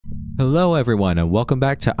Hello everyone and welcome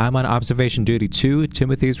back to I'm on Observation Duty 2,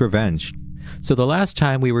 Timothy's Revenge. So the last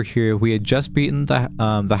time we were here, we had just beaten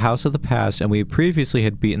the House of the Past, and we previously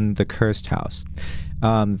had beaten the Cursed House.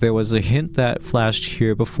 There was a hint that flashed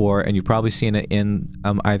here before, and you've probably seen it in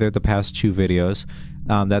either the past two videos,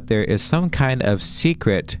 that there is some kind of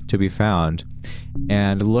secret to be found.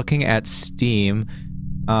 And looking at Steam,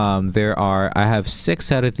 I have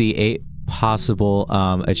 6 out of the 8 possible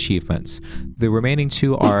achievements. The remaining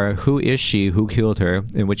 2 are Who Is She, Who Killed Her,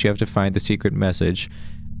 in which you have to find the secret message,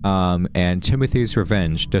 and Timothy's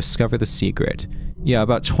Revenge, Discover the Secret. Yeah,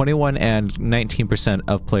 about 21 and 19%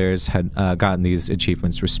 of players had gotten these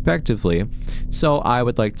achievements respectively, so I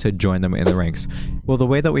would like to join them in the ranks. Well, the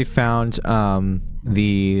way that we found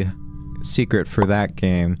the secret for that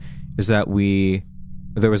game is that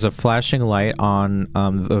there was a flashing light on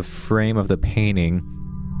the frame of the painting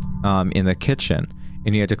in the kitchen,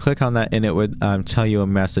 and you had to click on that and it would tell you a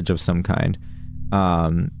message of some kind.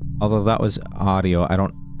 Although that was audio,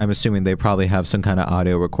 I'm assuming they probably have some kind of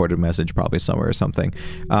audio recorded message probably somewhere or something.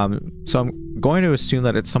 So I'm going to assume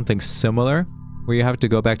that it's something similar, where you have to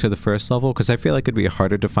go back to the first level, because I feel like it'd be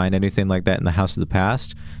harder to find anything like that in the House of the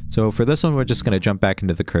Past. So for this one, we're just going to jump back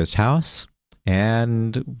into the Cursed House,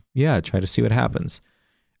 and yeah, try to see what happens.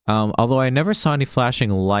 Although I never saw any flashing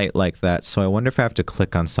light like that, so I wonder if I have to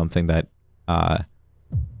click on something that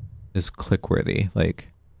is click-worthy.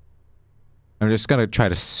 Like, I'm just gonna try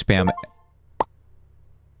to spam it.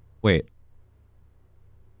 Wait.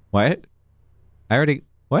 What?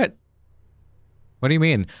 What? What do you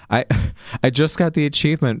mean? I just got the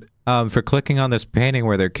achievement for clicking on this painting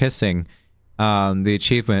where they're kissing. The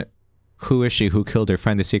achievement, Who Is She, Who Killed Her,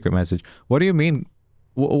 Find the Secret Message. What do you mean?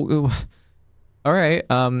 Alright,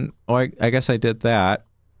 well, I guess I did that.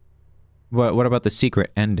 What about the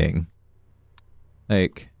secret ending?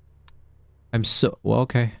 Like, well,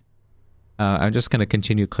 okay. I'm just gonna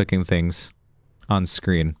continue clicking things on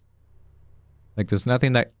screen. Like, there's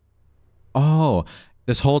nothing that... Oh,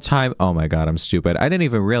 this whole time... Oh my god, I'm stupid. I didn't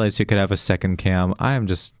even realize you could have a second cam. I am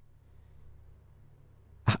just...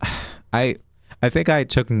 I think I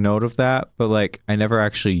took note of that, but like, I never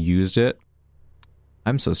actually used it.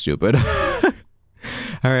 I'm so stupid.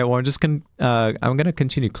 Alright, well, I'm gonna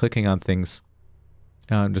continue clicking on things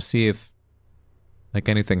to see if like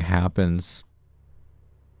anything happens.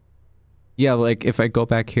 Yeah, like if I go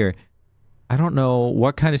back here, I don't know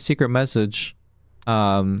what kind of secret message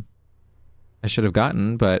I should have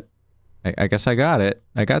gotten, but I guess I got it.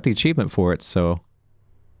 I got the achievement for it, so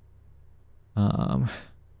well,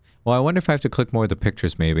 I wonder if I have to click more of the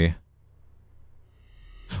pictures, maybe.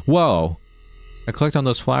 Whoa! I clicked on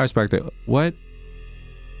those flowers back there. What?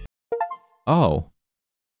 Oh.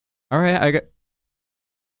 Alright,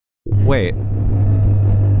 Wait.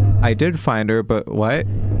 I did find her, but what?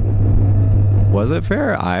 Was it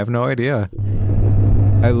fair? I have no idea.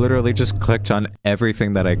 I literally just clicked on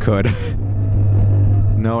everything that I could.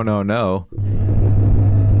 No.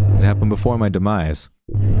 It happened before my demise.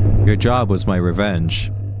 Your job was my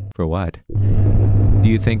revenge. For what? Do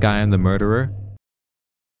you think I am the murderer?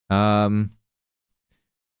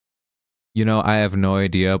 You know, I have no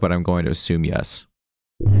idea, but I'm going to assume yes.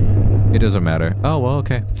 It doesn't matter. Oh, well,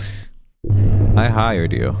 okay. I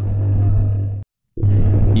hired you.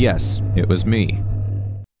 Yes, it was me.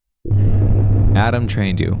 Adam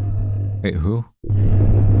trained you. Wait, who?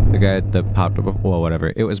 The guy that popped up, well,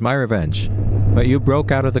 whatever. It was my revenge. But you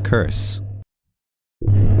broke out of the curse.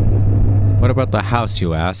 What about the house,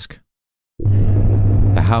 you ask?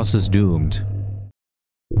 The house is doomed.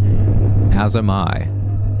 As am I.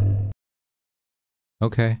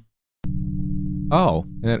 Okay. Oh.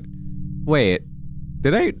 Wait.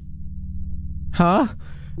 Did I... Huh?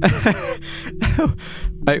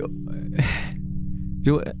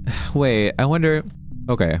 Wait, I wonder...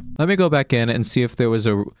 Okay. Let me go back in and see if there was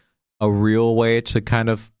a real way to kind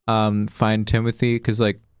of find Timothy, because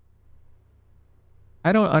like...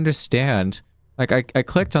 I don't understand. Like, I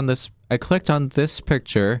clicked on this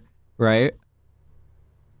picture, right?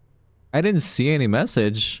 I didn't see any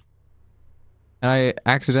message. And I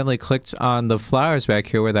accidentally clicked on the flowers back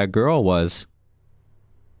here where that girl was.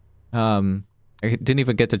 I didn't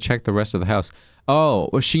even get to check the rest of the house. Oh,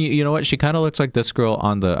 well, you know what? She kind of looks like this girl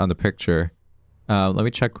on the picture. Let me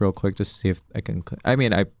check real quick to see if I can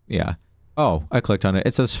yeah. Oh, I clicked on it.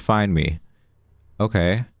 It says find me.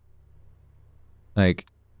 Okay. Like,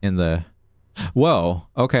 in the... Whoa,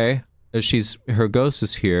 okay. Her ghost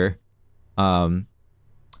is here.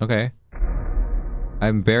 Okay.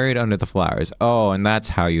 I'm buried under the flowers. Oh, and that's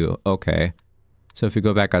how you... Okay. So if you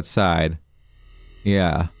go back outside...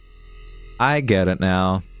 Yeah. I get it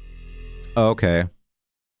now. Okay.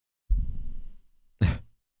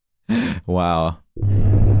 Wow.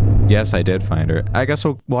 Yes, I did find her. I guess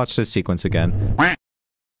we'll watch this sequence again.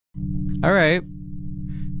 Alright.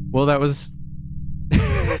 Well, that was...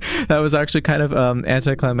 that was actually kind of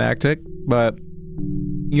anticlimactic, but...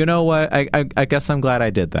 You know what? I guess I'm glad I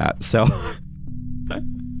did that, so...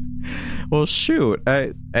 Well, shoot.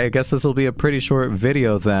 I guess this will be a pretty short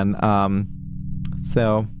video then.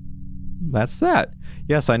 So... That's that.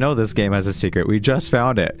 Yes, I know this game has a secret. We just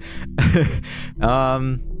found it.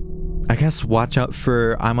 I guess watch out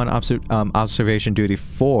for I'm on observation duty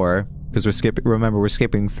 4, because we're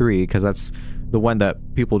skipping 3, because that's the one that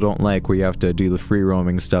people don't like, where you have to do the free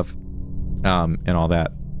roaming stuff, and all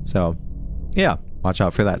that. So, yeah, watch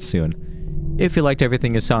out for that soon. If you liked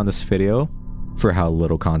everything you saw in this video, for how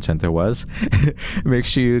little content there was, make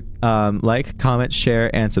sure you like, comment,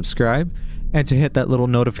 share, and subscribe. And to hit that little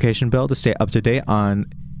notification bell to stay up to date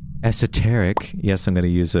on esoteric, yes, I'm going to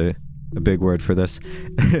use a big word for this,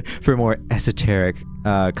 for more esoteric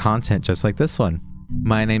content just like this one.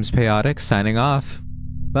 My name's Peyotic, signing off.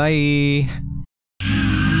 Bye!